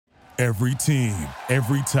Every team,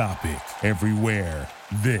 every topic, everywhere.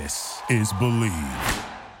 This is Believe.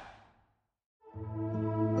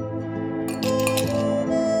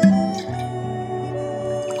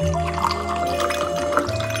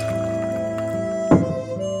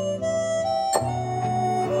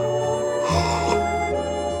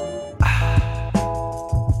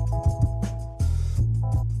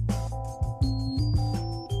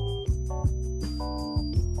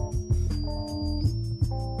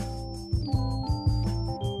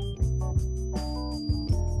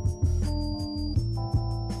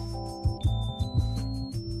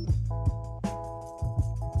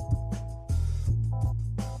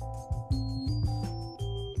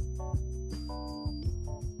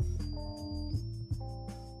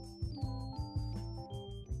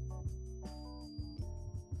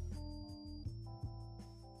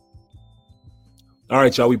 All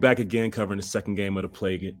right, y'all. We back again covering the second game of the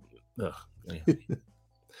play-in.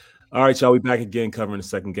 All right, y'all. We back again covering the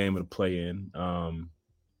second game of the play-in.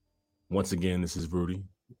 Once again, this is Rudy.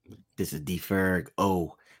 This is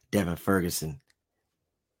DFergo, Devin Ferguson.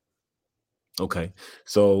 Okay,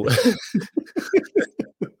 so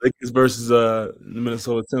Lakers versus the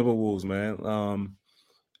Minnesota Timberwolves, man.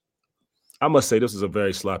 I must say this was a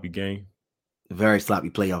very sloppy game. Very sloppy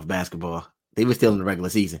playoff basketball. They were still in the regular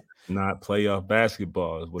season. Not playoff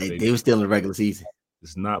basketball is what They were still in the regular season.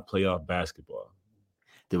 It's not playoff basketball.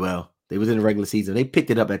 Well, they was in the regular season. They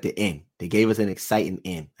picked it up at the end. They gave us an exciting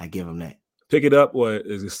end. I give them that. Pick it up or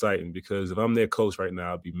it's exciting because if I'm their coach right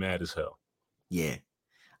now, I'd be mad as hell. Yeah.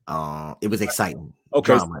 It was exciting.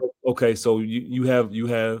 Okay. Drama. So you have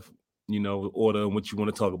order in which you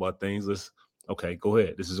want to talk about things. Go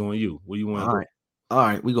ahead. This is on you. What do you want to do? All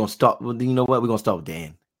right. We're gonna start. Well, you know what? We're gonna start with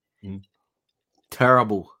Dan. Mm-hmm.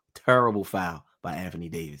 Terrible foul by Anthony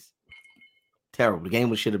Davis. Terrible. The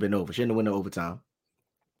game should have been over. Shouldn't have went to overtime.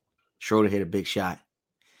 Schroeder hit a big shot.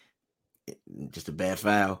 Just a bad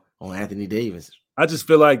foul on Anthony Davis. I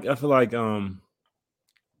feel like the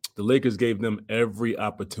Lakers gave them every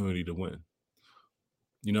opportunity to win.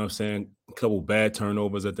 You know what I'm saying? A couple bad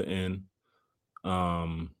turnovers at the end.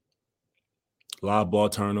 Lob ball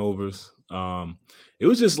turnovers. It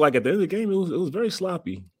was just like at the end of the game, it was very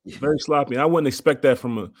sloppy. Very sloppy. I wouldn't expect that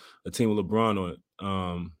from a team with LeBron on it.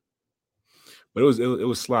 But it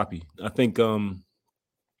was sloppy. I think they're gonna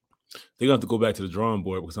have to go back to the drawing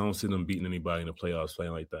board because I don't see them beating anybody in the playoffs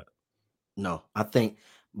playing like that. No, I think,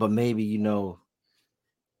 but maybe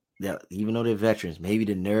that even though they're veterans, maybe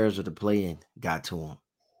the nerves of the play-in got to them.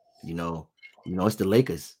 It's the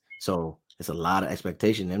Lakers, so it's a lot of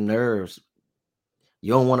expectation. Them nerves.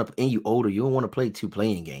 You don't want to, and you older. You don't want to play two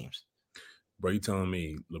playing games. Bro, you telling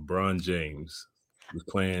me LeBron James was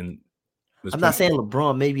playing? I'm not saying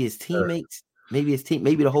LeBron. Maybe his teammates. Maybe his team.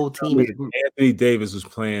 Maybe the whole team as a group. Anthony Davis was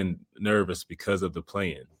playing nervous because of the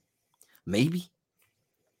play-in. Maybe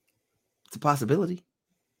it's a possibility.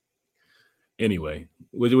 Anyway,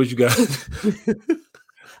 what you got?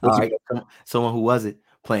 All right, someone who wasn't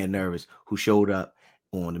playing nervous, who showed up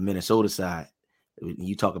on the Minnesota side.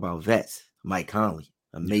 You talk about vets, Mike Conley,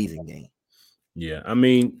 amazing game. Yeah, I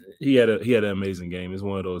mean, he had an amazing game. It's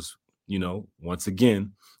one of those, once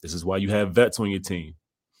again, this is why you have vets on your team.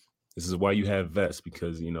 This is why you have vets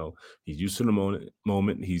because, he's used to the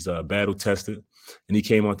moment. He's battle tested, and he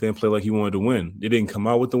came out there and played like he wanted to win. It didn't come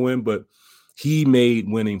out with the win, but he made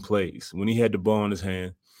winning plays. When he had the ball in his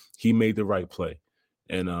hand, he made the right play.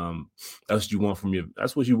 And that's what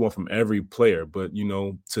you want from every player. But,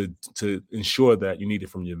 to ensure that you need it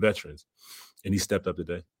from your veterans. And he stepped up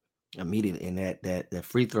today. Immediately, and that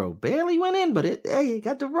free throw barely went in, but it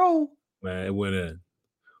got the roll. Man, it went in.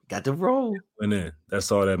 Got the roll. Went in. That's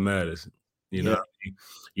all that matters. You know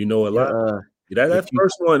a lot.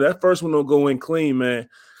 That first one don't go in clean, man.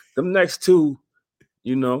 Them next two,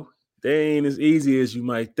 they ain't as easy as you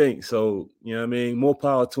might think. So, more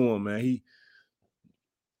power to him, man.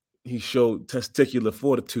 He showed testicular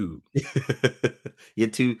fortitude.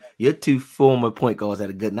 Your two former point guards had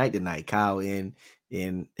a good night tonight, Kyle and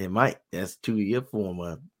Mike. That's two of your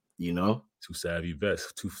former, two savvy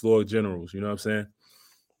vets, two floor generals. You know what I'm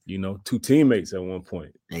saying? Two teammates at one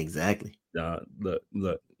point. Exactly.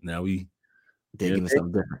 Look. Now we digging into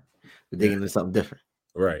something different. We're digging into something different.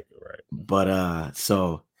 Right. But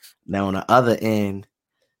so now on the other end,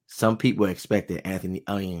 some people expected Anthony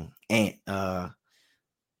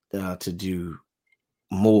to do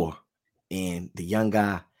more, and the young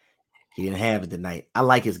guy, he didn't have it tonight. I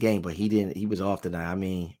like his game, but he didn't. He was off tonight. I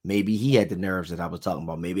mean, maybe he had the nerves that I was talking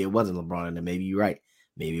about. Maybe it wasn't LeBron, and maybe you're right.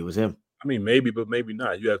 Maybe it was him. I mean, maybe, but maybe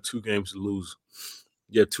not. You have 2 games to lose.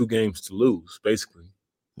 You have 2 games to lose, basically.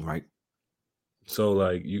 Right. So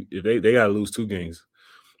like if they gotta lose 2 games.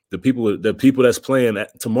 The people that's playing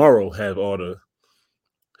tomorrow have all the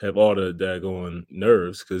daggone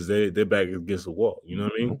nerves because they're back against the wall. You know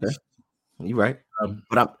what I mean? Okay, you're right.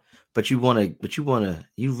 But you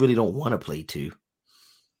really don't want to play 2. You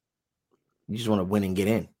just want to win and get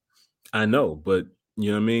in. I know, but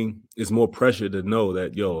you know what I mean? It's more pressure to know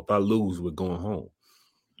that, if I lose, we're going home.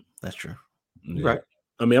 That's true. Yeah. Right.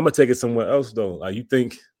 I mean, I'm going to take it somewhere else, though. Like, you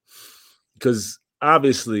think, because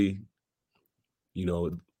obviously,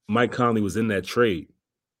 Mike Conley was in that trade,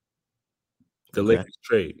 the Lakers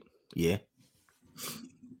trade. Yeah.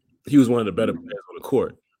 He was one of the better players on the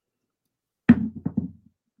court.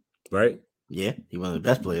 Right? Yeah, he's one of the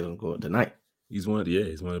best players on the court tonight. He's one of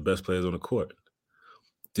the best players on the court.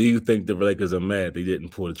 Do you think the Lakers are mad they didn't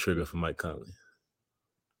pull the trigger for Mike Conley?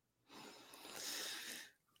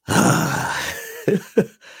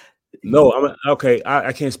 No, okay.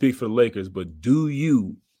 I can't speak for the Lakers, but do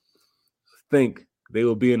you think they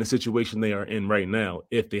will be in the situation they are in right now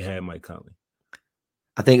if they had Mike Conley?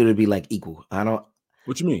 I think it would be like equal.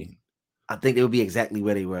 What you mean? I think they would be exactly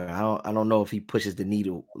where they were. I don't know if he pushes the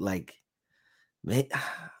needle. Like, man,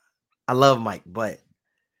 I love Mike, but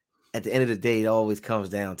at the end of the day, it always comes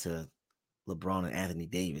down to LeBron and Anthony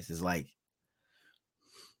Davis. It's like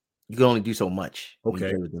you can only do so much.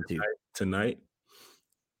 Okay. Tonight,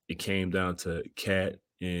 it came down to Cat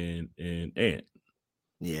and Ant.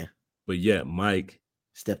 Yeah. But yeah, Mike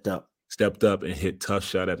stepped up and hit tough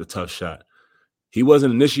shot after tough shot. He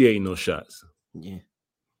wasn't initiating those shots. Yeah.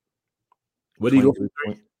 What do you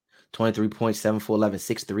go? 23 points, 7 for 11,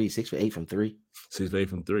 6 for 8 from 3. 6 for 8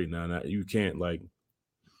 from 3. Now you can't like.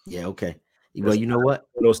 Yeah, okay. Well, you know what?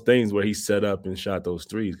 Those things where he set up and shot those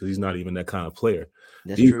threes because he's not even that kind of player.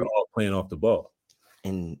 That's These true. are all playing off the ball.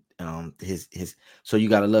 And his so you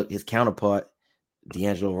got to look, his counterpart,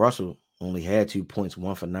 D'Angelo Russell, only had 2 points,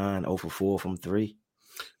 1 for 9, 0 for 4 from 3.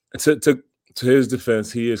 To his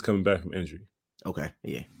defense, he is coming back from injury. Okay,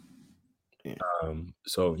 yeah.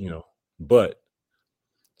 So but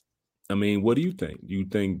I mean, what do you think? Do you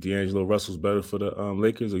think D'Angelo Russell's better for the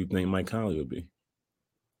Lakers, or you think Mike Conley would be?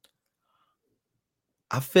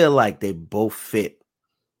 I feel like they both fit.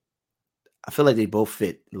 Like they both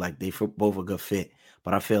a good fit,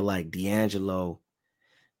 but I feel like D'Angelo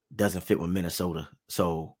doesn't fit with Minnesota.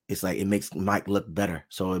 So it's like it makes Mike look better.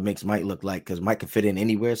 So it makes Mike look like, because Mike can fit in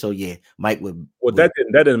anywhere. So yeah, Mike would. Well, that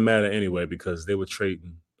didn't matter anyway because they were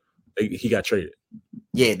trading. He got traded.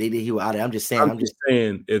 Yeah, they did. He was out there. I'm just saying. I'm just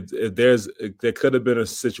saying if there could have been a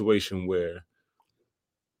situation where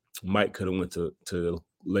Mike could have went to the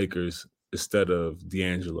Lakers instead of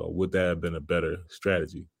D'Angelo, would that have been a better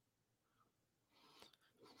strategy?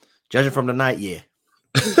 Judging from the night, yeah.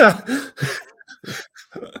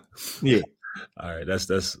 Yeah. All right, that's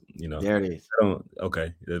there it is.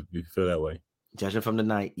 Okay, if you feel that way. Judging from the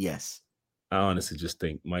night, yes. I honestly just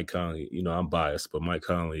think Mike Conley, I'm biased, but Mike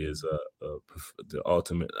Conley is the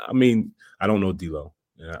ultimate. I mean, I don't know D'Lo,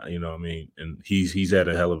 you know what I mean? And he's had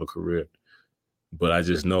a hell of a career. But I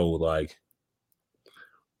just know, like,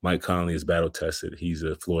 Mike Conley is battle tested. He's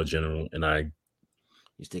a floor general, and you're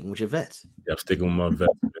sticking with your vets. Yeah, I'm sticking with my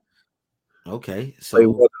vets. Okay, so played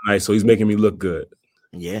well tonight, so he's making me look good.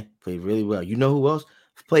 Yeah, played really well. You know who else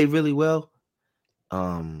played really well?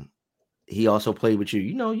 He also played with you.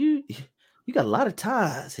 You got a lot of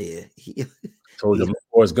ties here. Told you, I'm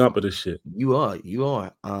Forrest Gump of this shit. You are.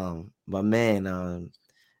 My man,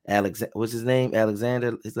 what's his name?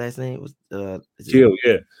 Alexander. His last name was Kill.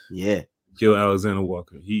 Yeah. Kill Alexander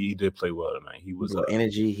Walker. He did play well tonight. He was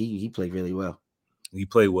energy. He played really well. He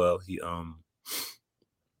played well. He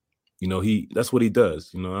that's what he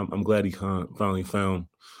does. I'm glad he finally found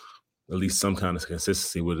at least some kind of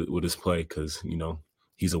consistency with his play because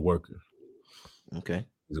he's a worker. Okay,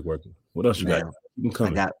 he's a worker. What else you got? I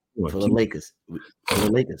got for the Lakers.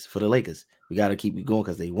 For the Lakers, we got to keep it going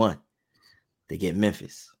because they won. They get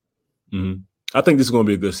Memphis. Mm-hmm. I think this is going to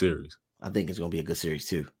be a good series. I think it's going to be a good series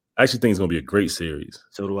too. I actually think it's going to be a great series.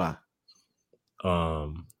 So do I.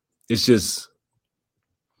 It's just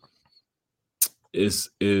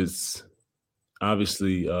it's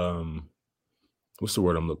obviously what's the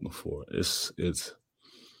word I'm looking for? It's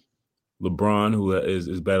LeBron, who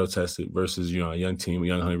is battle tested, versus a young team, a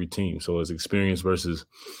young hungry team. So it's experience versus,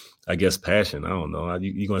 I guess, passion. I don't know.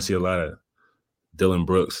 You're going to see a lot of Dylan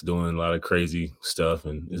Brooks doing a lot of crazy stuff,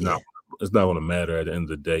 and it's not going to matter at the end of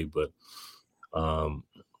the day. But at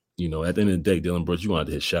the end of the day, Dylan Brooks, you want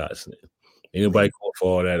to hit shots. Ain't nobody going for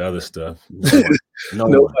all that other stuff.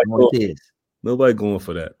 Nobody going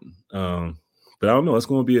for that. But I don't know. It's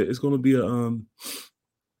going to be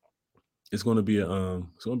it's gonna be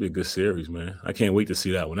a good series, man. I can't wait to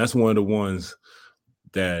see that one. That's one of the ones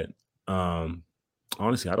that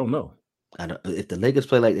honestly I don't know. If the Lakers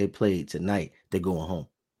play like they played tonight, they're going home.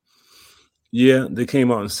 Yeah, they came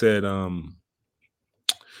out and said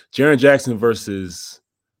Jaren Jackson versus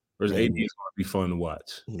AD is going to be fun to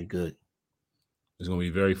watch. Good. It's going to be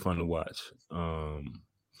very fun to watch.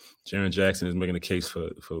 Jaren Jackson is making a case for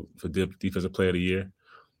Defensive Player of the Year,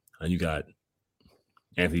 and you got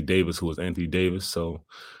Anthony Davis, who was Anthony Davis. So,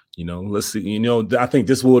 let's see. I think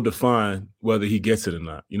this will define whether he gets it or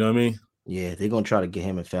not. You know what I mean? Yeah, they're gonna try to get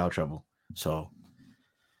him in foul trouble. So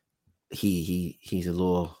he's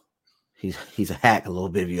a hack a little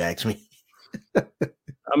bit, if you ask me.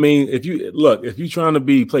 I mean, if you're trying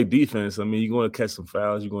to play defense, I mean, you're going to catch some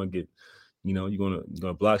fouls. You're going to get, you're going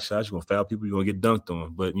to block shots. You're going to foul people. You're going to get dunked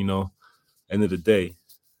on. But end of the day,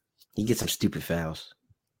 he gets some stupid fouls.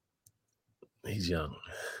 He's young.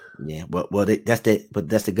 Yeah, but that's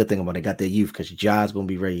the good thing about it. They got their youth because Ja's going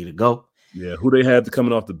to be ready to go. Yeah, who they have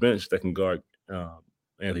coming off the bench that can guard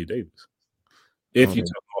Anthony Davis? If you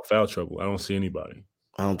talk about foul trouble, I don't see anybody.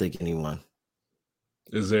 I don't think anyone.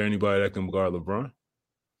 Is there anybody that can guard LeBron?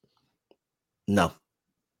 No.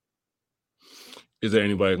 Is there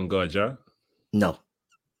anybody that can guard Ja? No.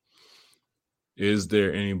 Is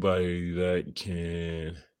there anybody that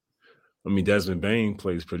can? I mean, Desmond Bane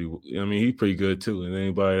plays pretty. I mean, he's pretty good too. And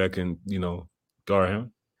anybody that can, guard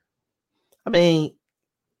him? I mean,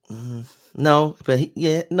 no, but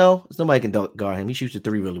no, nobody can guard him. He shoots the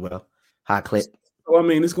three really well, high clip. So I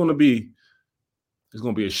mean, it's gonna be a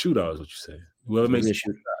shootout, is what you say. Whoever makes it,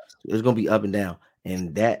 it's gonna be up and down,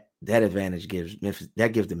 and that advantage gives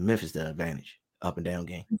the Memphis the advantage, up and down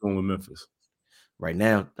game. I'm going with Memphis right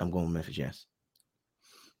now. I'm going with Memphis. Yes.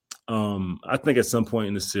 I think at some point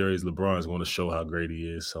in the series, LeBron is going to show how great he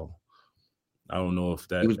is. So I don't know if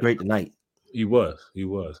that he was great tonight. He was.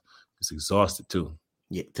 He's exhausted too.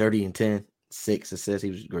 Yeah, 30 and 10, 6 assists.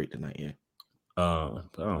 He was great tonight. Yeah. But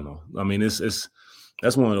I don't know. I mean, it's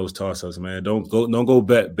that's one of those toss-ups, man. Don't go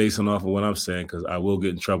bet based on off of what I'm saying because I will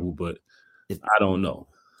get in trouble. But I don't know.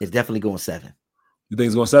 It's definitely going 7. You think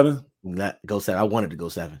it's going 7? Go 7. I wanted to go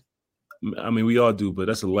 7. I mean, we all do, but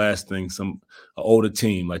that's the last thing an older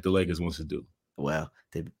team like the Lakers wants to do. Well,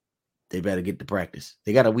 they better get to practice.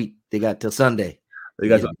 They got a week. They got till Sunday. They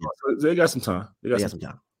got some time. They got some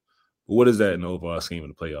time. But what is that in the overall scheme of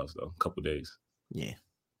the playoffs, though? A couple of days. Yeah.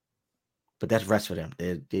 But that's rest for them.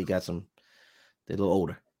 They got some. They're a little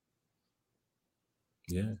older.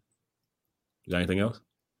 Yeah. You got anything else?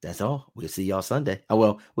 That's all. We'll see y'all Sunday. Oh,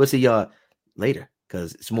 well, we'll see y'all later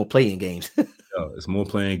because it's more playing games. It's more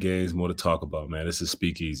playing games, more to talk about, man. This is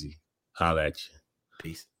Speakeasy. Holla at you.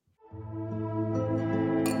 Peace.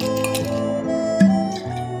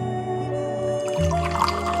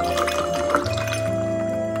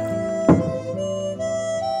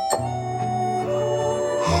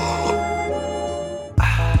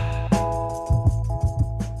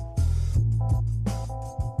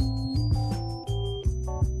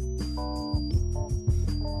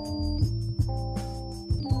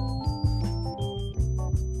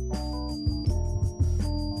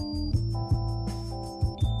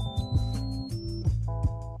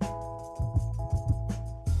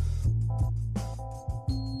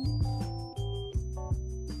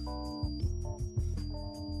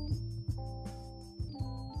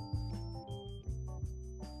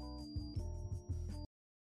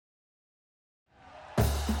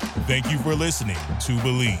 Thank you for listening to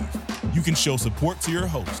Believe. You can show support to your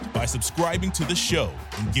host by subscribing to the show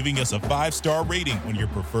and giving us a 5-star rating on your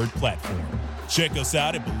preferred platform. Check us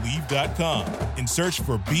out at Believe.com and search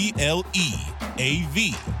for BLEAV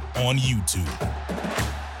on YouTube.